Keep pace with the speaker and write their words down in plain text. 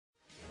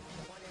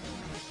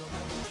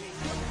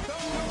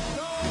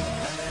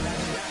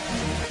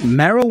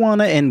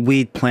Marijuana and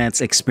weed plants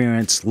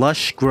experience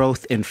lush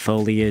growth in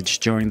foliage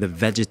during the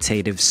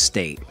vegetative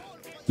state.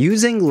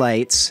 Using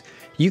lights,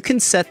 you can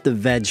set the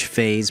veg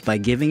phase by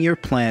giving your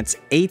plants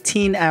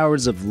 18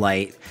 hours of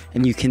light,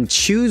 and you can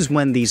choose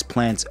when these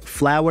plants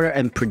flower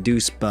and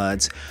produce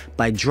buds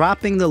by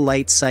dropping the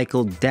light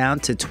cycle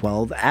down to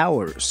 12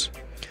 hours.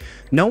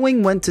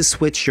 Knowing when to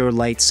switch your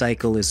light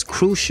cycle is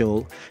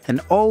crucial and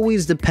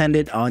always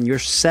dependent on your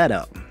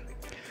setup.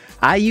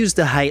 I use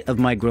the height of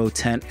my grow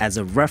tent as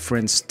a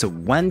reference to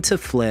when to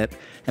flip,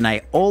 and I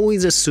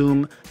always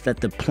assume that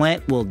the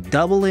plant will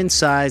double in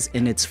size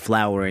in its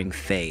flowering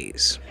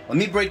phase. Let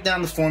me break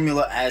down the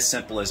formula as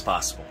simple as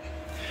possible.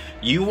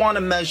 You want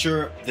to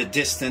measure the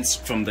distance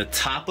from the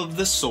top of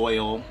the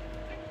soil,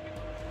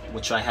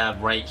 which I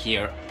have right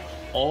here,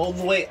 all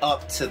the way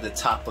up to the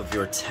top of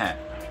your tent.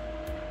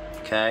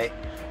 Okay,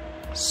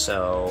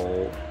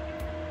 so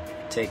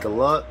take a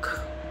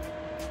look.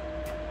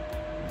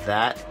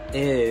 That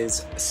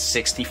is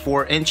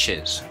 64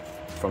 inches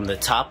from the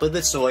top of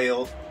the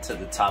soil to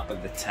the top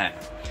of the tent.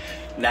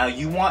 Now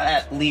you want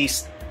at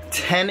least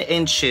 10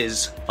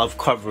 inches of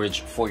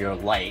coverage for your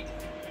light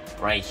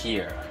right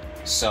here.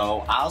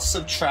 So I'll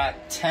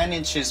subtract 10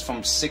 inches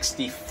from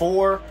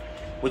 64,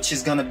 which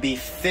is gonna be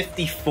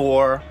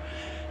 54.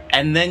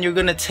 And then you're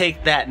gonna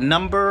take that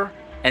number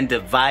and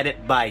divide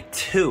it by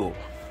 2,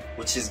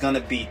 which is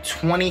gonna be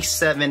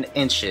 27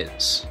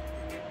 inches.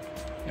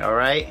 All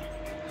right?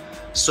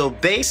 So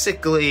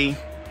basically,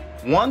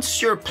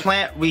 once your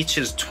plant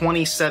reaches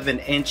 27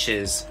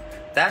 inches,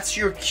 that's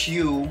your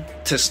cue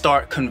to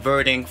start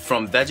converting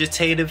from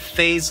vegetative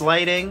phase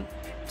lighting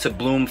to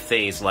bloom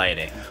phase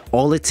lighting.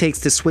 All it takes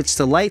to switch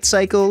the light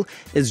cycle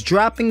is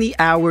dropping the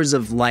hours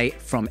of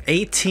light from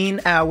 18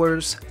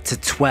 hours to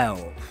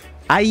 12.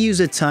 I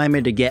use a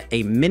timer to get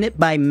a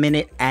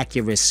minute-by-minute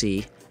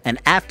accuracy, and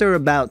after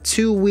about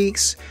 2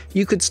 weeks,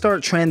 you could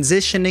start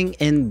transitioning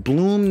in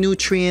bloom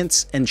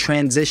nutrients and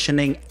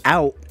transitioning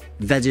out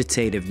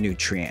vegetative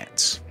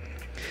nutrients.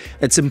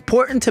 It's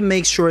important to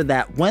make sure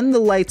that when the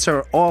lights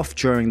are off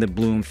during the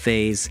bloom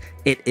phase,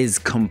 it is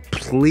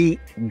complete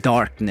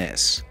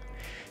darkness.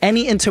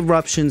 Any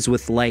interruptions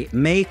with light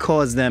may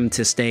cause them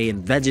to stay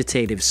in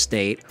vegetative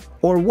state,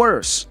 or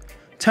worse,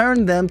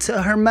 turn them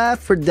to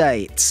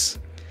hermaphrodites.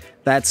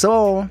 That's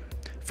all.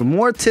 For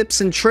more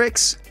tips and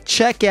tricks,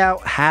 check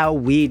out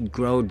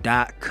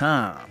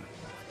howweedgrow.com.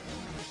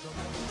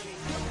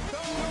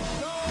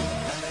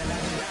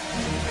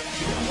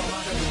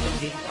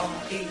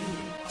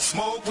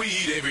 Smoke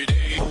weed every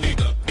day.